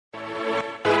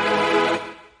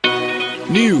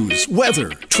News,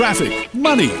 weather, traffic,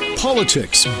 money,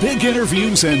 politics, big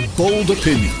interviews, and bold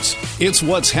opinions. It's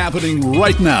what's happening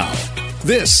right now.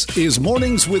 This is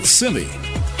Mornings with Simi.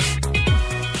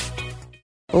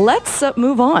 Let's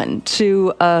move on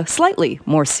to a slightly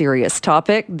more serious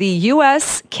topic, the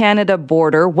U.S.-Canada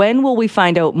border. When will we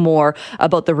find out more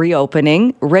about the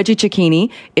reopening? Reggie Cecchini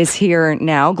is here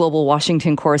now, Global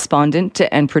Washington correspondent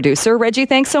and producer. Reggie,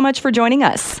 thanks so much for joining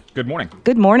us. Good morning.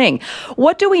 Good morning.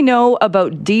 What do we know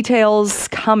about details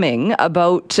coming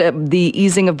about the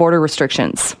easing of border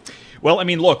restrictions? Well, I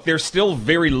mean, look, there's still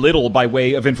very little by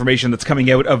way of information that's coming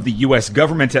out of the U.S.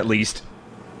 government, at least.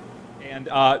 And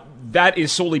that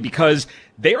is solely because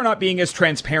they are not being as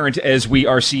transparent as we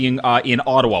are seeing in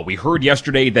Ottawa. We heard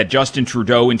yesterday that Justin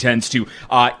Trudeau intends to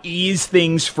ease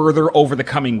things further over the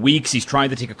coming weeks. He's trying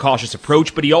to take a cautious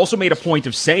approach, but he also made a point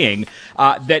of saying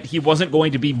that he wasn't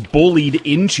going to be bullied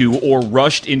into or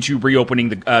rushed into reopening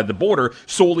the border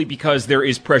solely because there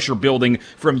is pressure building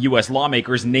from U.S.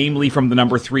 lawmakers, namely from the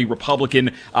number 3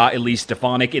 Republican, Elise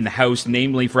Stefanik in the House,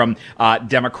 namely from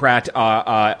Democrat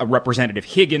Representative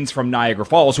Higgins from Niagara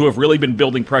Falls, who have really been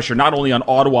building pressure not only on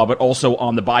Ottawa, but also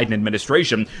on the Biden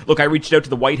administration. Look, I reached out to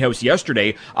the White House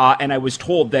yesterday, and I was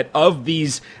told that of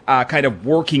these kind of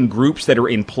working groups that are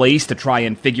in place to try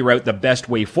and figure out the best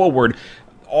way forward,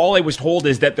 all I was told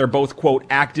is that they're both, quote,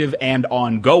 active and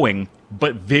ongoing,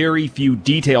 but very few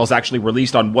details actually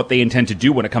released on what they intend to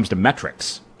do when it comes to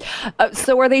metrics.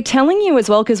 So are they telling you as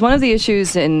well, because one of the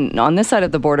issues on this side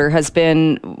of the border has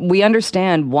been, we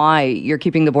understand why you're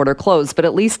keeping the border closed, but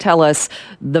at least tell us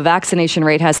the vaccination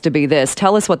rate has to be this.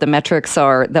 Tell us what the metrics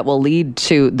are that will lead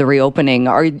to the reopening.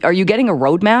 Are you getting a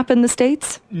roadmap in the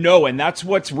States? No, and that's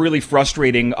what's really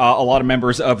frustrating a lot of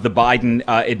members of the Biden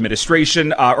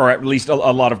administration, or at least a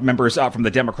lot of members from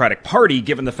the Democratic Party,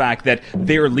 given the fact that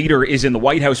their leader is in the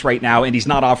White House right now and he's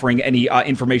not offering any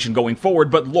information going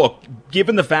forward. But look,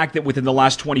 given the fact that within the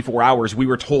last 24 hours, we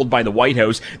were told by the White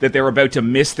House that they're about to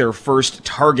miss their first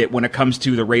target when it comes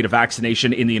to the rate of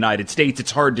vaccination in the United States,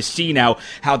 it's hard to see now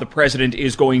how the president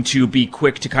is going to be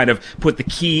quick to kind of put the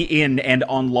key in and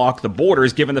unlock the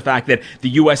borders, given the fact that the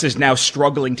U.S. is now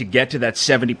struggling to get to that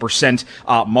 70%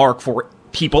 mark for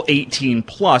people 18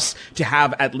 plus to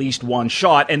have at least one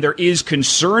shot. And there is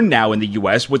concern now in the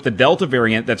U.S. with the Delta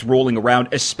variant that's rolling around,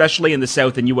 especially in the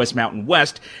South and U.S. Mountain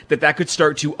West, that could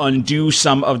start to undo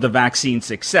some of the vaccine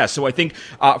success. So I think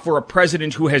for a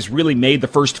president who has really made the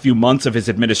first few months of his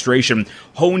administration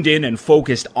honed in and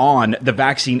focused on the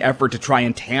vaccine effort to try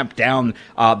and tamp down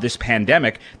this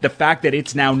pandemic, the fact that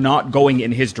it's now not going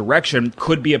in his direction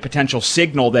could be a potential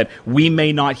signal that we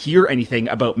may not hear anything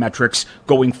about metrics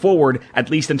going forward, at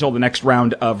least until the next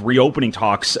round of reopening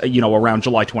talks, around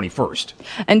July 21st.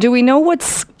 And do we know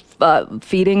what's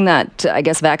feeding that, I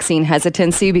guess, vaccine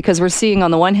hesitancy? Because we're seeing,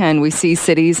 on the one hand, we see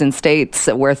cities and states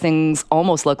where things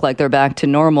almost look like they're back to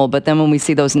normal. But then when we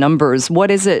see those numbers,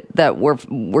 what is it that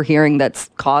we're hearing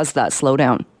that's caused that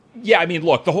slowdown? Yeah, I mean,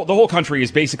 look, the whole country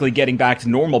is basically getting back to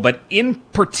normal, but in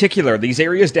particular, these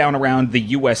areas down around the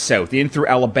U.S. South, in through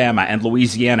Alabama and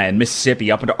Louisiana and Mississippi,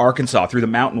 up into Arkansas, through the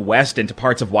Mountain West, into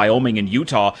parts of Wyoming and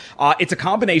Utah, it's a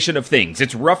combination of things.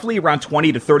 It's roughly around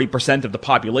 20 to 30% of the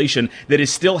population that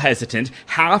is still hesitant.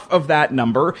 Half of that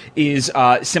number is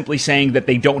simply saying that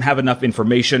they don't have enough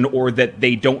information or that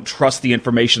they don't trust the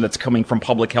information that's coming from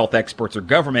public health experts or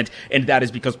government, and that is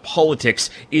because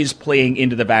politics is playing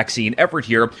into the vaccine effort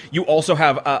here. You also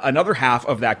have another half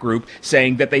of that group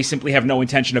saying that they simply have no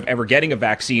intention of ever getting a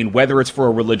vaccine, whether it's for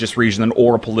a religious reason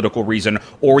or a political reason,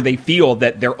 or they feel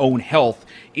that their own health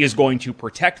is going to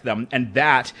protect them. And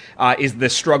that is the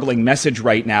struggling message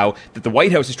right now that the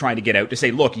White House is trying to get out to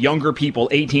say, look, younger people,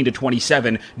 18 to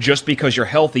 27, just because you're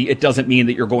healthy, it doesn't mean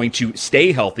that you're going to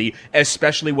stay healthy,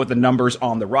 especially with the numbers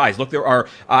on the rise. Look, there are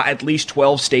at least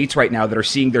 12 states right now that are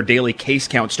seeing their daily case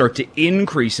count start to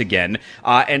increase again.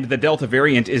 And the Delta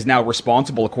variant is now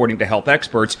responsible, according to health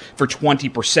experts, for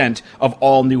 20% of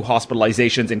all new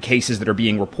hospitalizations and cases that are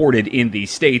being reported in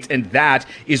these states. And that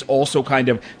is also kind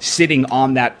of sitting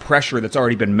on that pressure that's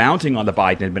already been mounting on the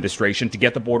Biden administration to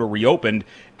get the border reopened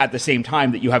at the same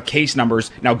time that you have case numbers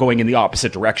now going in the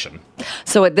opposite direction.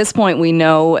 So at this point, we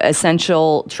know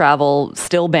essential travel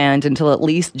still banned until at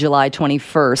least July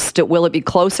 21st. Will it be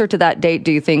closer to that date,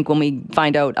 do you think, when we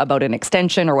find out about an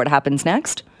extension or what happens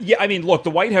next? Yeah, I mean, look,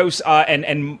 the White House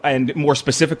and and more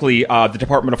specifically the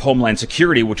Department of Homeland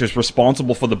Security, which is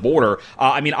responsible for the border.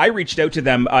 I reached out to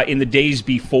them in the days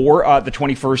before the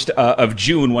 21st of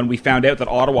June when we found out that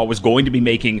Ottawa was going to be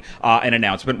making an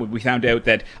announcement. When we found out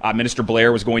that Minister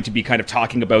Blair was going to be kind of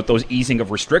talking about those easing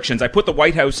of restrictions, I put the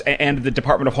White House and the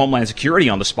Department of Homeland Security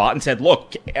on the spot and said,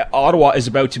 look, Ottawa is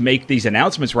about to make these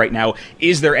announcements right now.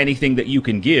 Is there anything that you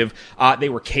can give? They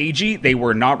were cagey. They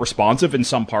were not responsive in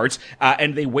some parts,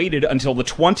 and they waited until the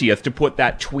 20th to put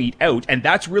that tweet out. And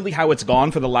that's really how it's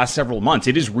gone for the last several months.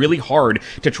 It is really hard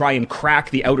to try and crack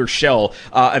the outer shell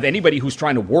of anybody who's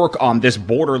trying to work on this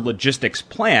border logistics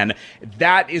plan.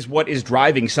 That is what is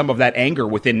driving some of that anger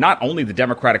within not only the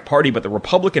Democratic Party, but the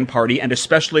Republican Party, and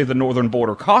especially the Northern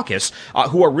Border Caucus,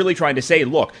 who are really trying to say,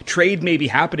 look, trade may be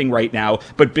happening right now,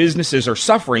 but businesses are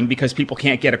suffering because people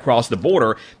can't get across the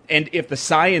border. And if the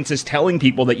science is telling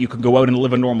people that you can go out and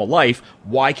live a normal life,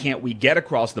 why can't we get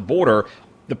across the border?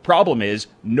 The problem is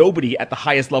nobody at the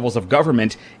highest levels of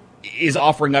government is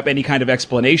offering up any kind of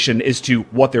explanation as to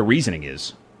what their reasoning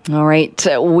is. All right.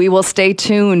 We will stay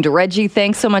tuned. Reggie,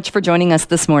 thanks so much for joining us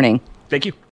this morning. Thank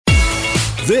you.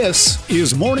 This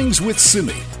is Mornings with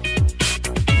Simi.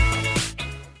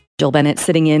 Jill Bennett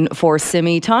sitting in for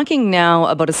Simi, talking now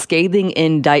about a scathing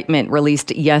indictment released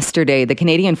yesterday. The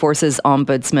Canadian Forces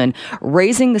Ombudsman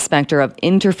raising the specter of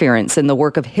interference in the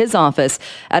work of his office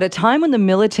at a time when the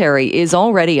military is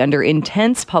already under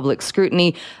intense public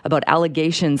scrutiny about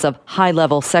allegations of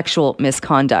high-level sexual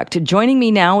misconduct. Joining me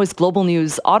now is Global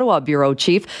News Ottawa Bureau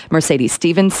Chief Mercedes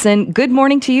Stephenson. Good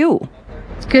morning to you.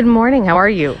 Good morning. How are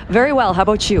you? Very well. How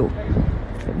about you?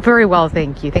 Very well,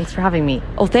 thank you. Thanks for having me.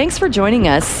 Oh, thanks for joining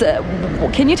us.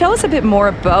 Can you tell us a bit more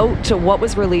about what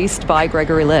was released by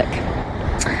Gregory Lick?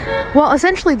 Well,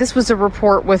 essentially, this was a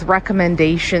report with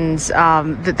recommendations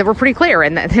that were pretty clear,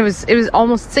 and that it was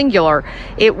almost singular.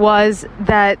 It was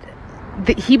that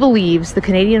he believes the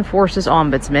Canadian Forces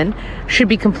Ombudsman should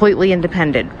be completely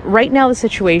independent. Right now, the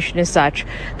situation is such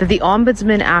that the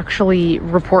Ombudsman actually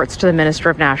reports to the Minister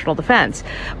of National Defence.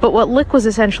 But what Lick was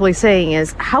essentially saying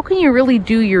is, how can you really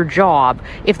do your job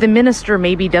if the Minister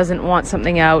maybe doesn't want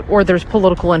something out, or there's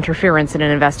political interference in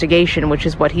an investigation, which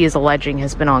is what he is alleging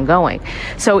has been ongoing.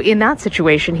 So in that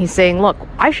situation, he's saying, look,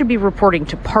 I should be reporting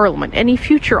to Parliament. Any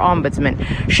future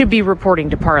Ombudsman should be reporting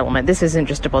to Parliament. This isn't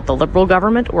just about the Liberal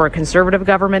government or a Conservative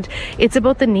government. It's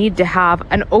about the need to have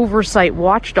an oversight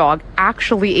watchdog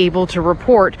actually able to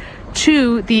report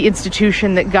to the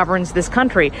institution that governs this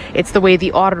country. It's the way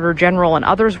the Auditor General and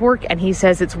others work, and he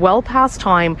says it's well past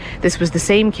time. This was the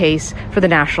same case for the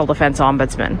National Defence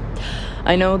Ombudsman.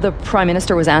 I know the Prime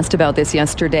Minister was asked about this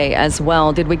yesterday as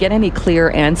well. Did we get any clear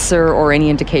answer or any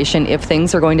indication if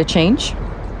things are going to change?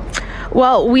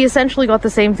 Well, we essentially got the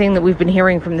same thing that we've been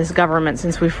hearing from this government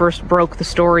since we first broke the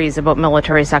stories about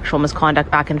military sexual misconduct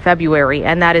back in February,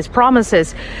 and that is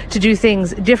promises to do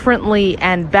things differently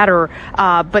and better,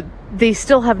 but they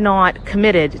still have not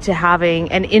committed to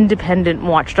having an independent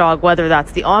watchdog, whether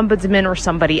that's the Ombudsman or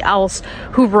somebody else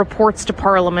who reports to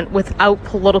Parliament without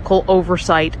political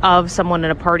oversight of someone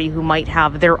in a party who might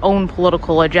have their own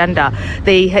political agenda.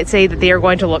 They say that they are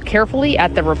going to look carefully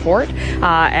at the report,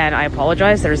 and I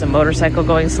apologize, there's a motorcycle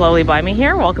going slowly by me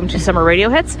here. Welcome to Summer Radio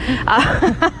Hits.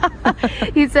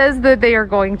 He says that they are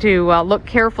going to look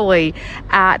carefully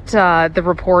at the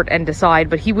report and decide,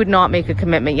 but he would not make a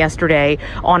commitment yesterday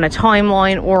on a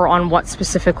timeline or on what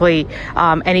specifically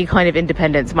any kind of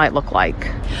independence might look like.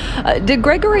 Did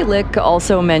Gregory Lick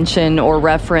also mention or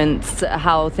reference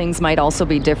how things might also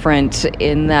be different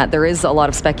in that there is a lot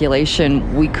of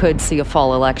speculation we could see a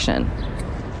fall election?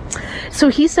 So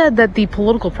he said that the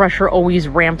political pressure always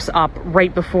ramps up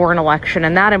right before an election,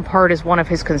 and that in part is one of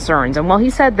his concerns. And while he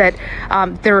said that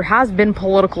there has been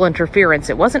political interference,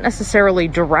 it wasn't necessarily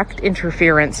direct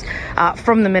interference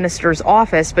from the minister's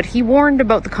office, but he warned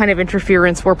about the kind of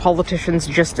interference where politicians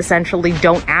just essentially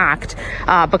don't act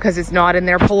because it's not in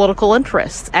their political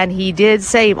interests. And he did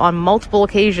say on multiple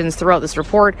occasions throughout this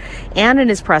report and in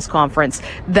his press conference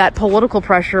that political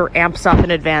pressure amps up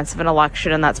in advance of an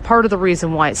election, and that's part of the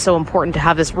reason why it's so important to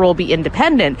have this role be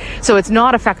independent, so it's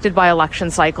not affected by election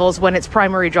cycles when its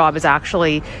primary job is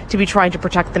actually to be trying to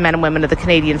protect the men and women of the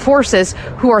Canadian Forces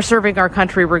who are serving our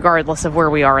country regardless of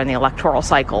where we are in the electoral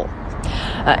cycle.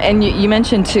 And you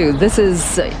mentioned, too, this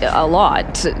is a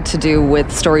lot to do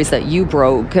with stories that you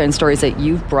broke and stories that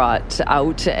you've brought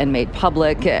out and made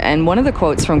public. And one of the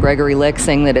quotes from Gregory Lick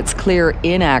saying that it's clear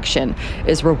inaction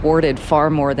is rewarded far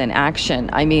more than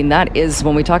action. I mean, that is,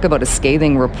 when we talk about a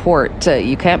scathing report,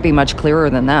 you can't be much clearer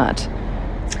than that.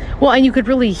 Well, and you could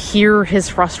really hear his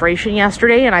frustration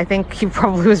yesterday, and I think he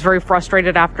probably was very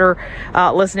frustrated after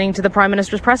listening to the Prime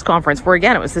Minister's press conference, where,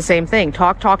 again, it was the same thing.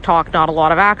 Talk, not a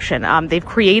lot of action. They've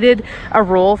created a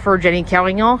role for Jenny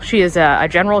Carignan. She is a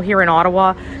general here in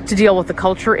Ottawa to deal with the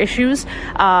culture issues.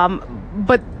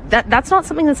 But that's not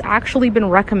something that's actually been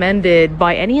recommended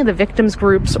by any of the victims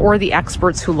groups or the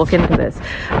experts who look into this.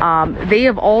 They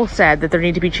have all said that there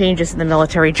need to be changes in the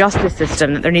military justice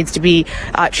system, that there needs to be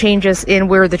changes in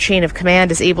where the chain of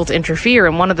command is able to interfere.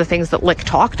 And one of the things that Lick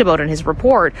talked about in his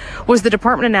report was the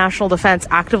Department of National Defense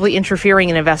actively interfering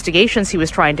in investigations he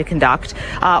was trying to conduct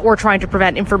or trying to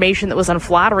prevent information that was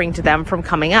unflattering to them from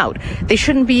coming out. They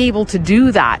shouldn't be able to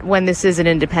do that when this is an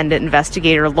independent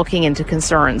investigator looking into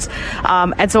concerns.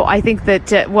 And so I think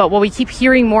that while we keep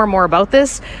hearing more and more about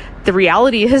this, the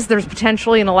reality is there's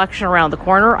potentially an election around the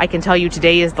corner. I can tell you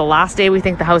today is the last day we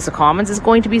think the House of Commons is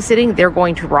going to be sitting. They're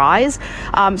going to rise.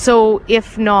 So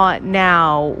if not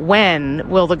now, when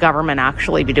will the government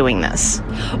actually be doing this?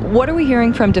 What are we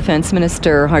hearing from Defence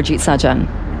Minister Harjit Sajjan?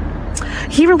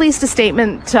 He released a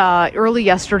statement early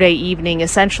yesterday evening,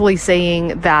 essentially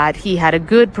saying that he had a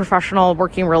good professional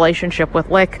working relationship with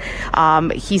Lick.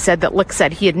 He said that Lick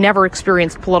said he had never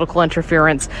experienced political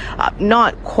interference.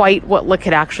 Not quite what Lick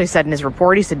had actually said in his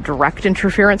report. He said direct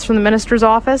interference from the minister's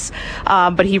office.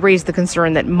 But he raised the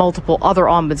concern that multiple other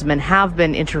ombudsmen have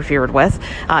been interfered with,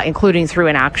 including through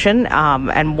inaction.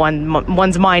 And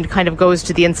one's mind kind of goes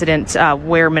to the incident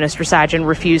where Minister Sajjan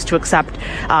refused to accept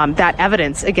that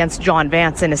evidence against John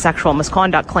Vance in a sexual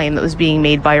misconduct claim that was being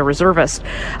made by a reservist.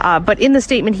 But in the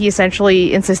statement, he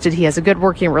essentially insisted he has a good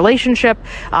working relationship,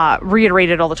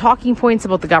 reiterated all the talking points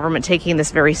about the government taking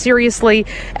this very seriously,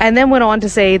 and then went on to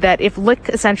say that if Lick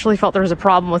essentially felt there was a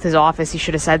problem with his office, he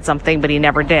should have said something, but he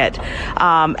never did.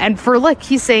 And for Lick,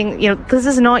 he's saying, this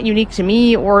is not unique to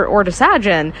me or to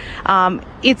Sajjan.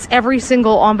 It's every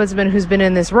single ombudsman who's been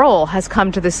in this role has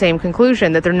come to the same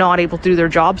conclusion, that they're not able to do their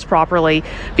jobs properly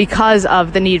because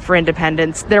of the need for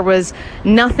independence. There was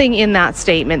nothing in that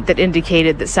statement that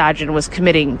indicated that Sajjan was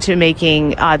committing to making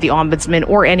the ombudsman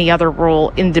or any other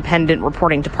role independent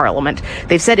reporting to Parliament.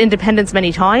 They've said independence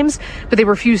many times, but they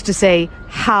refuse to say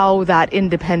how that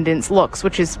independence looks,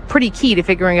 which is pretty key to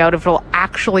figuring out if it'll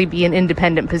actually be an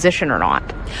independent position or not.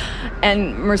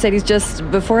 And Mercedes, just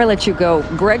before I let you go,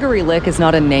 Gregory Lick is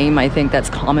not a name I think that's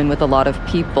common with a lot of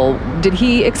people. Did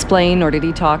he explain or did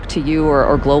he talk to you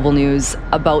or Global News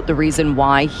about the reason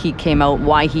why he came out,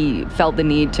 why he felt the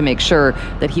need to make sure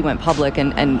that he went public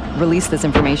and released this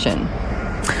information?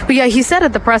 Well, yeah, he said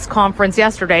at the press conference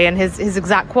yesterday, and his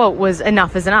exact quote was,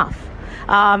 "Enough is enough."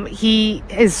 He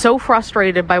is so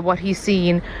frustrated by what he's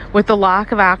seen with the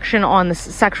lack of action on the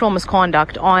sexual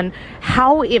misconduct, on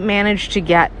how it managed to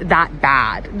get that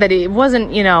bad, that it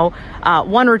wasn't,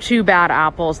 one or two bad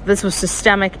apples. This was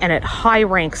systemic and at high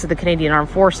ranks of the Canadian Armed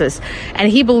Forces.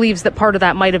 And he believes that part of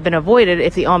that might have been avoided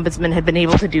if the ombudsman had been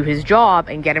able to do his job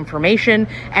and get information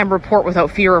and report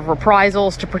without fear of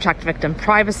reprisals, to protect victim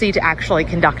privacy, to actually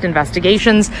conduct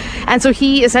investigations. And so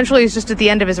he essentially is just at the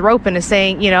end of his rope and is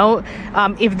saying,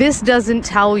 if this doesn't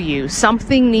tell you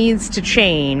something needs to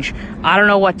change, I don't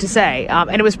know what to say.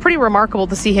 And it was pretty remarkable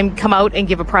to see him come out and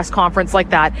give a press conference like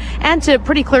that, and to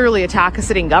pretty clearly attack a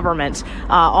sitting government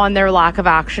on their lack of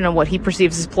action and what he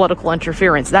perceives as political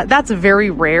interference. That's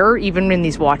very rare, even in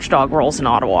these watchdog roles in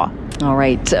Ottawa. All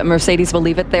right, Mercedes, we'll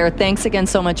leave it there. Thanks again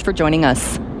so much for joining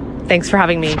us. Thanks for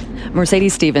having me.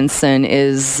 Mercedes Stephenson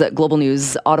is Global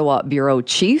News Ottawa Bureau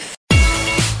Chief.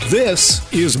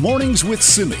 This is Mornings with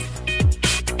Simi.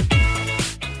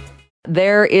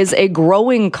 There is a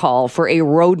growing call for a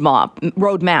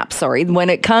roadmap, when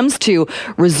it comes to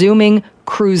resuming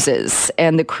cruises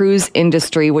and the cruise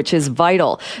industry, which is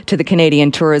vital to the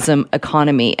Canadian tourism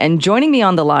economy. And joining me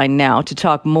on the line now to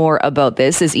talk more about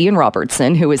this is Ian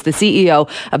Robertson, who is the CEO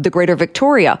of the Greater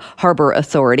Victoria Harbour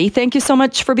Authority. Thank you so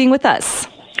much for being with us.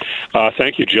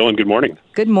 Thank you, Jill, and good morning.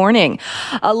 Good morning.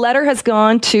 A letter has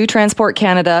gone to Transport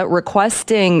Canada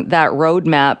requesting that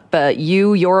roadmap.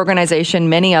 Your organization,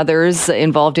 many others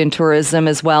involved in tourism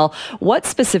as well. What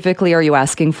specifically are you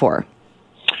asking for?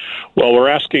 Well, we're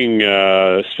asking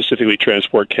specifically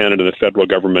Transport Canada, the federal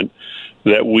government,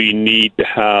 that we need to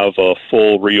have a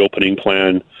full reopening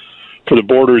plan for the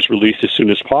borders released as soon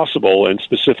as possible, and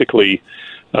specifically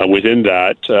within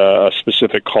that, a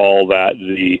specific call that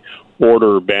the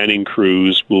order banning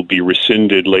cruise will be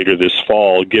rescinded later this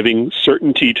fall, giving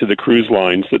certainty to the cruise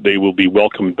lines that they will be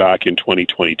welcomed back in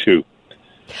 2022.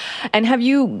 And have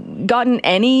you gotten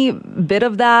any bit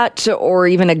of that or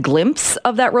even a glimpse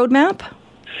of that roadmap?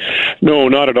 No,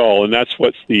 not at all. And that's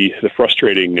what's the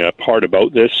frustrating part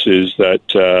about this is that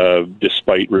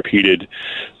despite repeated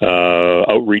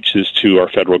outreaches to our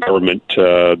federal government,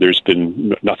 there's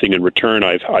been nothing in return.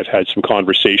 I've had some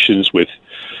conversations with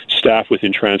staff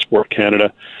within Transport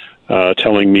Canada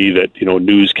telling me that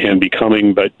news can be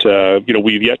coming, but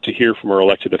we've yet to hear from our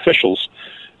elected officials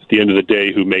at the end of the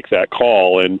day who make that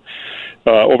call. And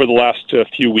over the last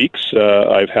few weeks,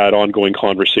 I've had ongoing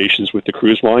conversations with the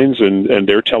cruise lines, and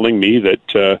they're telling me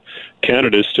that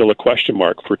Canada is still a question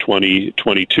mark for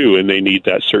 2022, and they need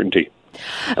that certainty.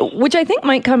 Which I think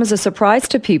might come as a surprise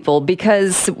to people,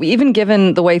 because even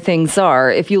given the way things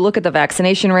are, if you look at the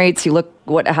vaccination rates, you look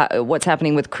what's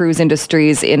happening with cruise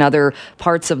industries in other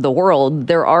parts of the world,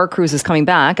 there are cruises coming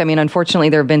back. I mean, unfortunately,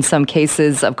 there have been some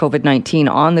cases of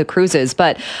COVID-19 on the cruises,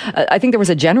 but I think there was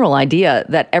a general idea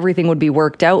that everything would be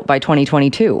worked out by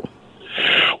 2022.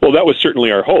 Well, that was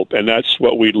certainly our hope, and that's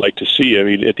what we'd like to see. I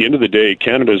mean, at the end of the day,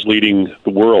 Canada is leading the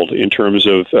world in terms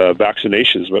of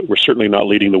vaccinations, but we're certainly not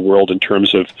leading the world in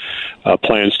terms of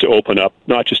plans to open up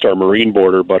not just our marine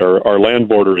border, but our land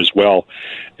border as well.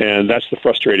 And that's the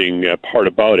frustrating part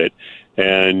about it.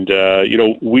 And,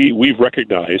 we've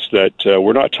recognized that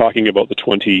we're not talking about the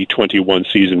 2021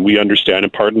 season. We understand,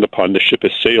 and pardon the pun, the ship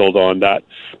has sailed on that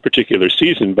particular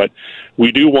season, but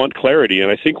we do want clarity. And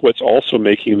I think what's also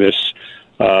making this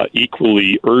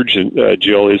equally urgent,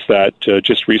 Jill, is that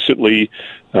just recently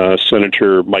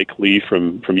Senator Mike Lee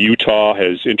from Utah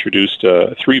has introduced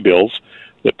 3 bills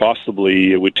that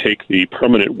possibly would take the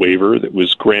permanent waiver that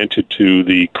was granted to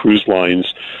the cruise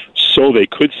lines so they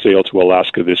could sail to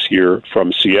Alaska this year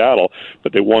from Seattle,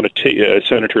 but they want to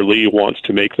Senator Lee wants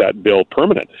to make that bill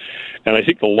permanent. And I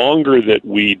think the longer that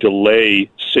we delay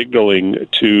signaling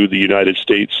to the United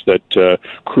States that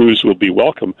cruise will be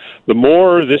welcome, the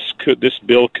more this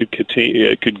bill could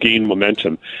gain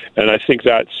momentum. And I think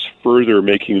that's further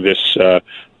making this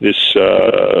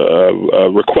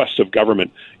request of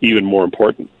government even more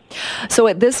important. So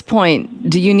at this point,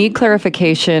 do you need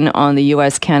clarification on the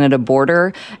U.S.-Canada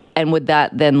border? And would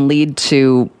that then lead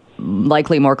to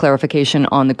likely more clarification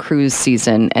on the cruise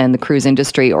season and the cruise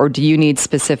industry? Or do you need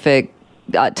specific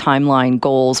timeline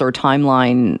goals or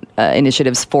timeline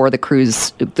initiatives for the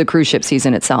cruise ship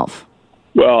season itself?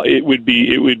 Well, it would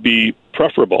be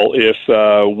preferable if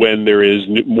when there is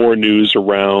more news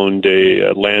around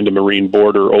a land and marine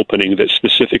border opening that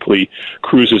specifically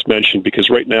cruise is mentioned, because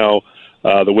right now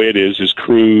the way it is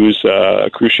cruise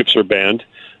ships are banned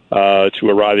to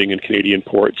arriving in Canadian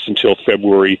ports until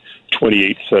February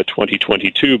 28th,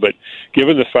 2022. But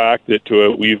given the fact that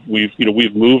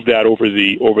we've moved that over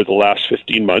the last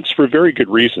 15 months for very good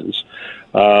reasons,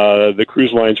 the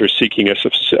cruise lines are seeking a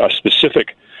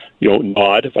specific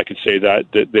nod, if I could say that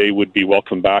they would be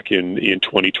welcome back in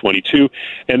 2022,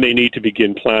 and they need to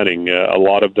begin planning. A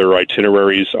lot of their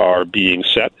itineraries are being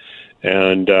set,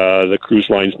 and the cruise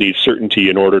lines need certainty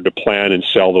in order to plan and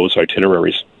sell those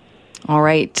itineraries. All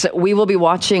right. We will be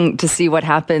watching to see what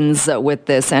happens with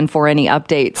this and for any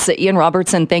updates. Ian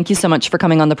Robertson, thank you so much for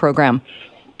coming on the program.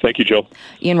 Thank you, Jill.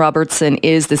 Ian Robertson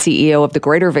is the CEO of the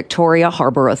Greater Victoria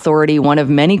Harbour Authority, one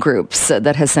of many groups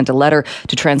that has sent a letter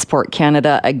to Transport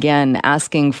Canada, again,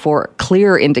 asking for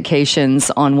clear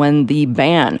indications on when the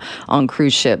ban on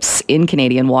cruise ships in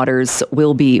Canadian waters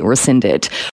will be rescinded.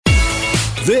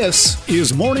 This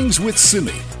is Mornings with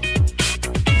Simi.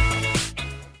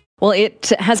 Well,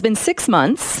 it has been 6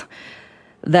 months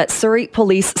that Surrey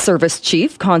Police Service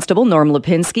Chief Constable Norm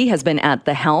Lipinski has been at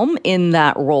the helm in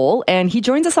that role, and he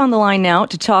joins us on the line now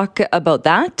to talk about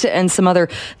that and some other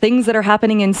things that are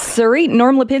happening in Surrey.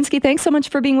 Norm Lipinski, thanks so much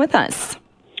for being with us.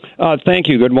 Thank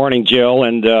you. Good morning, Jill,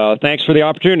 and thanks for the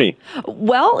opportunity.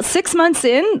 Well, 6 months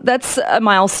in, that's a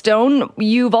milestone.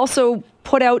 You've also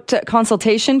put out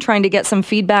consultation trying to get some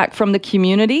feedback from the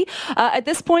community. At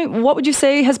this point, what would you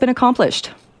say has been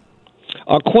accomplished?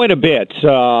 Quite a bit.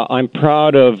 I'm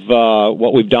proud of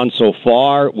what we've done so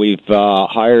far. We've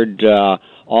hired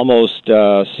almost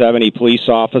 70 police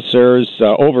officers,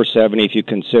 over 70 if you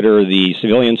consider the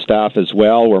civilian staff as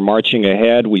well. We're marching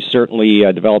ahead. We certainly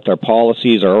developed our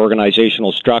policies, our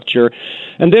organizational structure,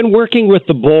 and then working with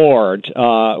the board.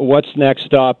 What's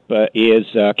next up is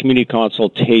community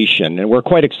consultation, and we're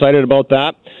quite excited about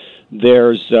that.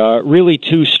 There's really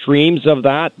 2 streams of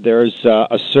that. There's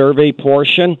a survey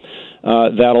portion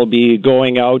that'll be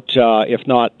going out, if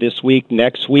not this week,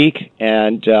 next week,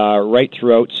 and right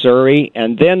throughout Surrey.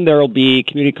 And then there'll be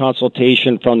community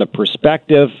consultation from the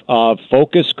perspective of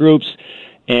focus groups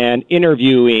and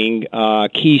interviewing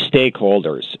key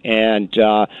stakeholders. And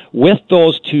with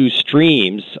those two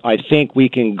streams, I think we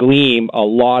can glean a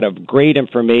lot of great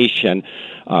information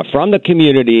from the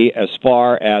community as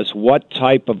far as what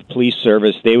type of police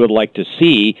service they would like to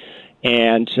see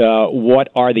and what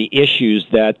are the issues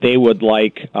that they would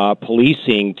like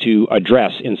policing to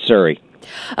address in Surrey.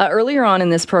 Earlier on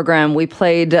in this program, we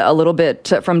played a little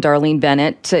bit from Darlene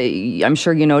Bennett. I'm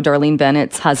sure you know Darlene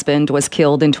Bennett's husband was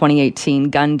killed in 2018,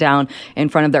 gunned down in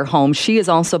front of their home. She is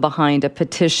also behind a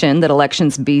petition that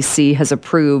Elections BC has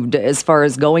approved as far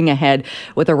as going ahead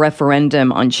with a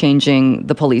referendum on changing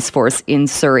the police force in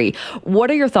Surrey.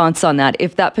 What are your thoughts on that?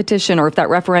 If that petition or if that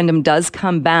referendum does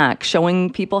come back,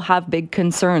 showing people have big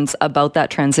concerns about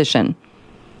that transition?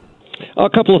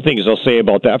 A couple of things I'll say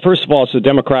about that. First of all, it's a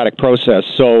democratic process,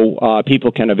 so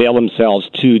people can avail themselves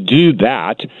to do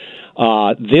that.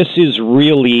 This is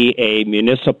really a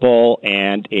municipal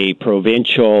and a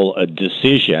provincial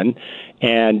decision,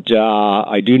 and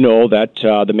I do know that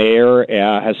the mayor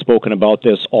has spoken about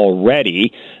this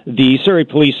already. The Surrey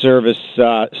Police Service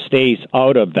stays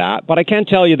out of that, but I can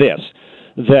tell you this,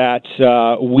 that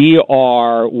we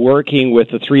are working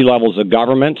with the three levels of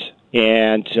government,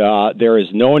 and there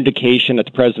is no indication at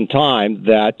the present time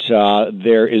that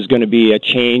there is going to be a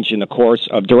change in the course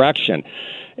of direction.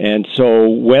 And so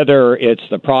whether it's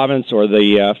the province or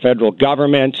the federal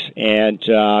government, and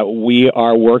we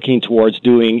are working towards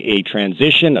doing a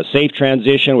transition, a safe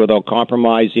transition without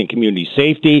compromising community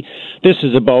safety. This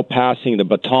is about passing the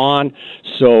baton.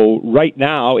 So right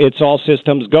now, it's all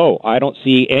systems go. I don't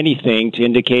see anything to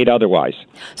indicate otherwise.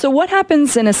 So what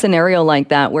happens in a scenario like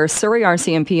that where Surrey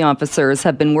RCMP officers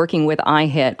have been working with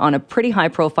IHIT on a pretty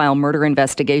high-profile murder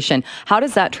investigation? How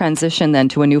does that transition then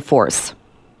to a new force?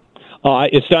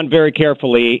 It's done very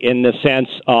carefully in the sense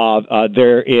of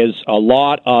there is a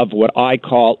lot of what I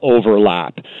call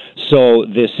overlap. So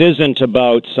this isn't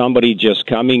about somebody just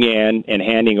coming in and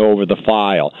handing over the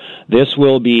file. This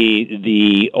will be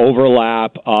the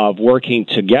overlap of working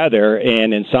together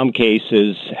and in some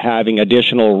cases having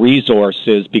additional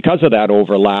resources because of that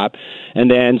overlap and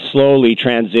then slowly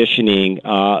transitioning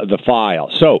the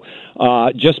file. So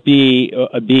just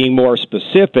being more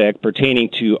specific pertaining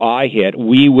to IHIT,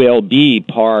 we will be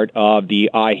part of the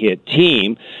IHIT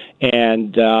team,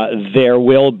 and there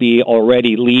will be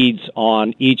already leads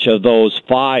on each of those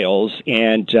files,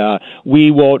 and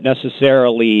we won't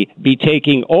necessarily be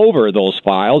taking over those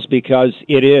files because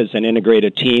it is an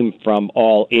integrated team from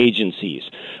all agencies.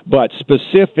 But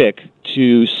specific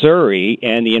to Surrey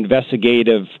and the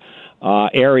investigative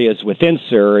areas within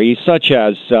Surrey, such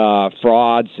as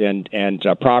frauds and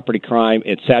property crime,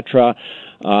 etc.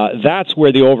 That's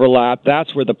where the overlap,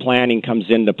 that's where the planning comes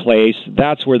into place,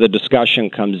 that's where the discussion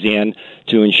comes in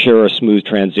to ensure a smooth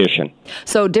transition.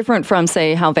 So different from,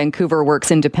 say, how Vancouver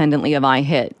works independently of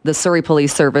IHIT, the Surrey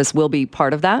Police Service will be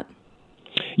part of that?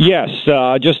 Yes,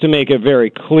 just to make it very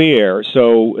clear,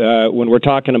 so when we're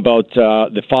talking about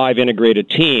the 5 integrated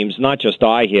teams, not just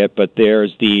IHIT, but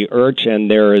there's the IRCH and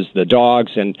there is the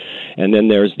dogs and then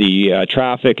there's the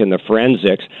traffic and the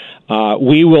forensics,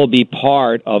 we will be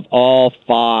part of all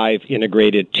 5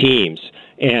 integrated teams.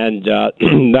 And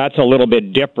that's a little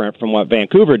bit different from what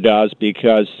Vancouver does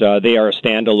because they are a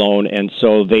standalone, and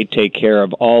so they take care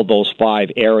of all those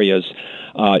 5 areas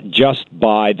just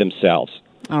by themselves.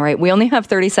 All right. We only have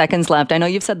 30 seconds left. I know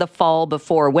you've said the fall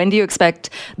before. When do you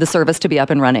expect the service to be up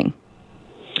and running?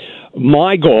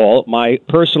 My goal, my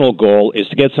personal goal, is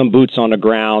to get some boots on the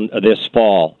ground this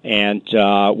fall, and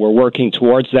we're working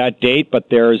towards that date, but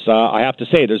there's, I have to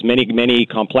say, there's many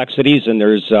complexities, and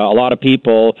there's a lot of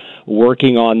people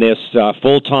working on this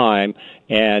full-time,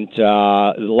 and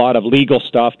a lot of legal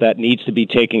stuff that needs to be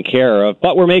taken care of,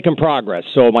 but we're making progress,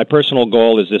 so my personal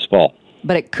goal is this fall.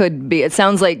 But it could be, it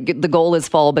sounds like the goal is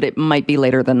fall, but it might be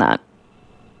later than that.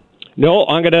 No,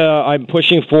 I'm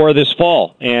pushing for this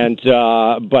fall, and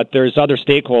but there's other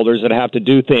stakeholders that have to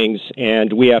do things,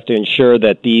 and we have to ensure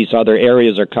that these other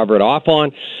areas are covered off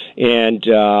on, and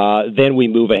then we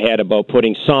move ahead about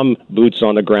putting some boots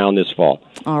on the ground this fall.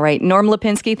 All right. Norm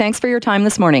Lipinski, thanks for your time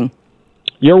this morning.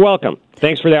 You're welcome.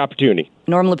 Thanks for the opportunity.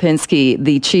 Norm Lipinski,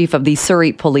 the chief of the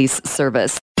Surrey Police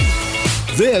Service.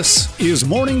 This is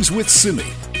Mornings with Simi.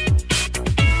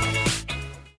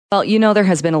 Well, you know, there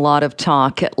has been a lot of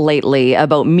talk lately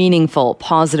about meaningful,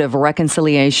 positive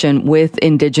reconciliation with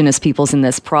Indigenous peoples in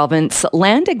this province.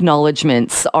 Land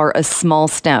acknowledgements are a small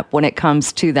step when it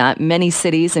comes to that. Many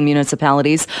cities and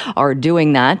municipalities are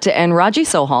doing that. And Raji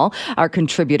Sohal, our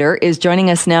contributor, is joining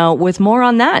us now with more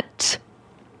on that.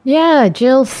 Yeah,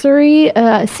 Jill, Surrey,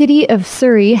 City of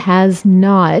Surrey has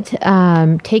not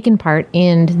taken part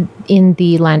in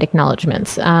the land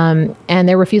acknowledgements, and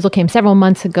their refusal came several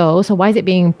months ago. So why is it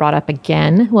being brought up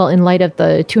again? Well, in light of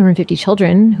the 250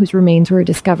 children whose remains were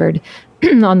discovered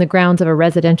on the grounds of a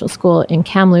residential school in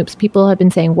Kamloops, people have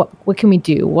been saying, what can we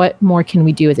do? What more can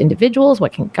we do as individuals?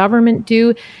 What can government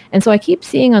do? And so I keep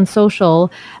seeing on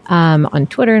social, on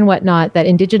Twitter and whatnot, that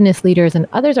Indigenous leaders and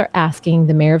others are asking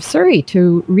the Mayor of Surrey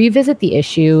to revisit the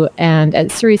issue. And at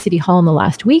Surrey City Hall in the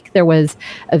last week, there was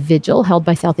a vigil held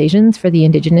by South Asians for the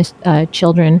Indigenous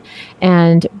children.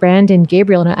 And Brandon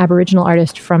Gabriel, an Aboriginal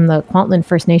artist from the Kwantlen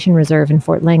First Nation Reserve in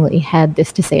Fort Langley, had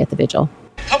this to say at the vigil.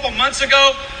 A couple months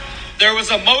ago, there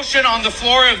was a motion on the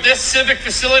floor of this civic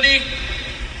facility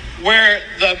where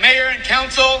the mayor and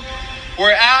council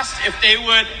were asked if they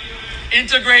would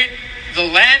integrate the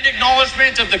land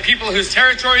acknowledgement of the people whose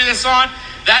territory this is on.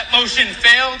 That motion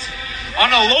failed.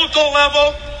 On a local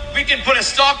level, we can put a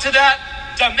stop to that,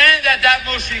 demand that that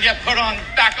motion get put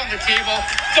back on the table,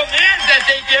 demand that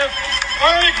they give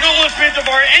our acknowledgement of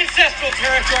our ancestral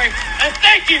territory, and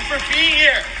thank you for being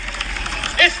here.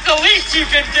 It's the least you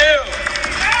can do.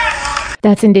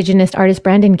 That's Indigenous artist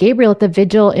Brandon Gabriel at the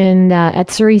vigil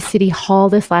at Surrey City Hall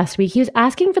this last week. He was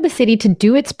asking for the city to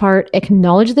do its part,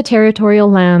 acknowledge the territorial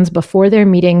lands before their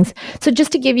meetings. So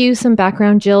just to give you some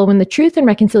background, Jill, when the Truth and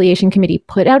Reconciliation Committee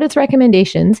put out its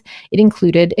recommendations, it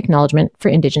included acknowledgement for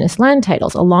Indigenous land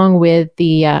titles, along with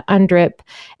the UNDRIP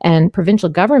and provincial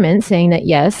government saying that,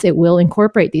 yes, it will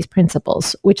incorporate these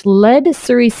principles, which led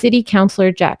Surrey City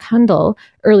Councillor Jack Hundle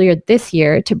earlier this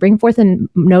year to bring forth a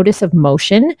notice of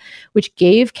motion, which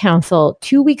gave council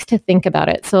 2 weeks to think about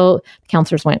it. So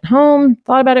councillors went home,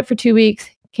 thought about it for 2 weeks,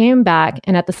 came back,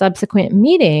 and at the subsequent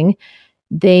meeting,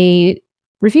 they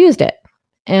refused it.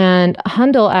 And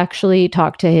Hundle actually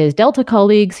talked to his Delta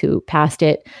colleagues who passed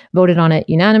it, voted on it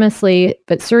unanimously,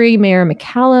 but Surrey Mayor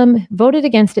McCallum voted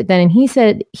against it then, and he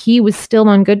said he was still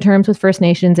on good terms with First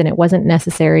Nations and it wasn't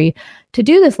necessary to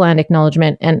do this land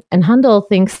acknowledgement. And Hundle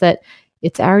thinks that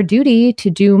it's our duty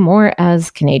to do more as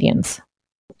Canadians.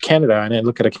 Canada, and I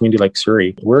look at a community like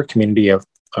Surrey, we're a community of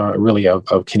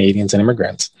Canadians and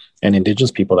immigrants and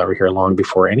Indigenous people that were here long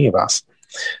before any of us.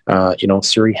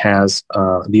 Surrey has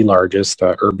the largest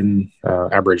urban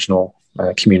Aboriginal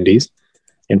communities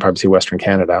in probably Western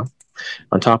Canada.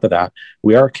 On top of that,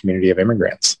 we are a community of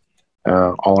immigrants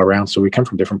all around. So we come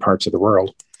from different parts of the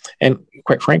world. And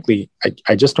quite frankly,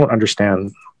 I just don't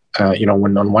understand,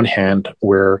 when on one hand,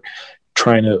 we're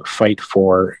trying to fight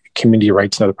for community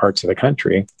rights in other parts of the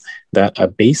country, that a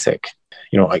basic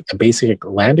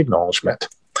land acknowledgement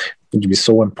would be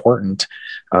so important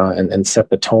and set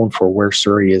the tone for where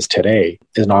Surrey is today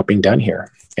is not being done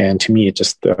here. And to me, it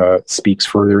just speaks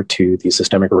further to the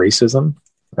systemic racism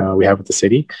we have with the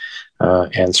city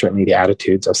and certainly the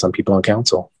attitudes of some people on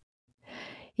council.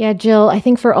 Yeah, Jill, I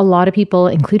think for a lot of people,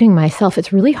 including myself,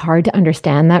 it's really hard to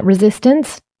understand that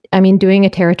resistance. I mean, doing a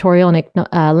territorial and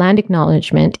land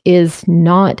acknowledgement is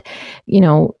not,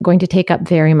 going to take up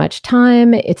very much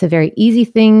time. It's a very easy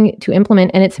thing to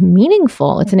implement, and it's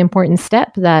meaningful. It's an important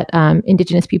step that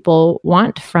Indigenous people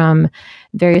want from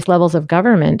various levels of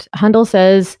government. Hundle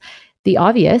says the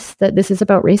obvious, that this is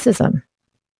about racism.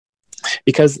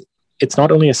 Because it's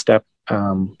not only a step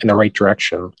in the right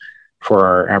direction for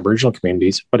our Aboriginal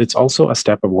communities, but it's also a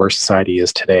step of where society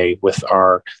is today with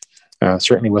our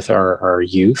certainly with our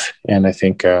youth, and I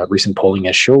think recent polling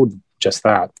has showed just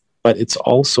that. But it's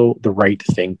also the right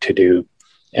thing to do,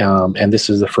 and this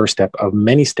is the first step of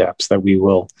many steps that we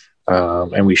will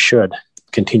and we should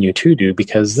continue to do,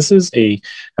 because this is a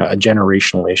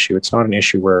generational issue. It's not an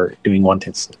issue where doing one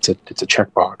thing, it's a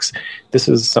checkbox. This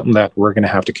is something that we're going to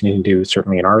have to continue to do,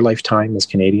 certainly in our lifetime as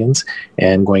Canadians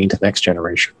and going into the next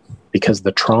generation, because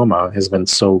the trauma has been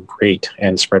so great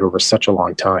and spread over such a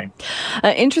long time.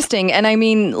 Interesting. And I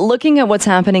mean, looking at what's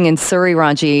happening in Surrey,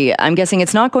 Raji, I'm guessing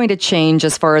it's not going to change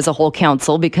as far as a whole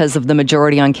council because of the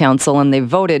majority on council and they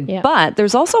voted. Yeah. But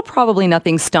there's also probably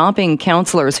nothing stopping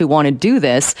councillors who want to do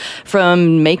this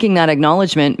from making that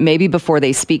acknowledgement maybe before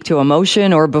they speak to a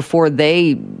motion or before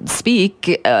they speak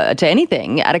to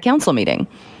anything at a council meeting.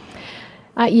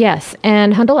 Yes,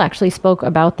 and Hundle actually spoke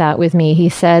about that with me. He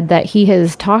said that he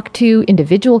has talked to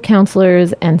individual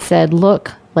councillors and said,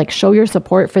 look, show your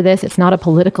support for this. It's not a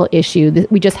political issue.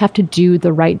 We just have to do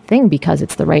the right thing because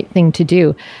it's the right thing to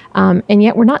do. And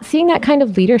yet we're not seeing that kind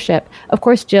of leadership. Of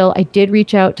course, Jill, I did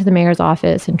reach out to the mayor's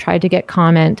office and tried to get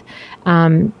comment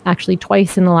actually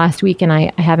twice in the last week, and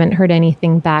I haven't heard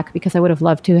anything back because I would have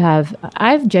loved to have.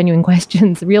 I have genuine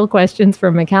questions, real questions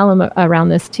for McCallum around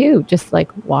this too. Just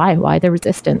why the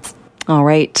resistance? All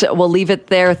right. We'll leave it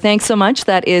there. Thanks so much.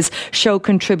 That is show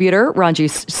contributor Ranji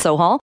Sohal.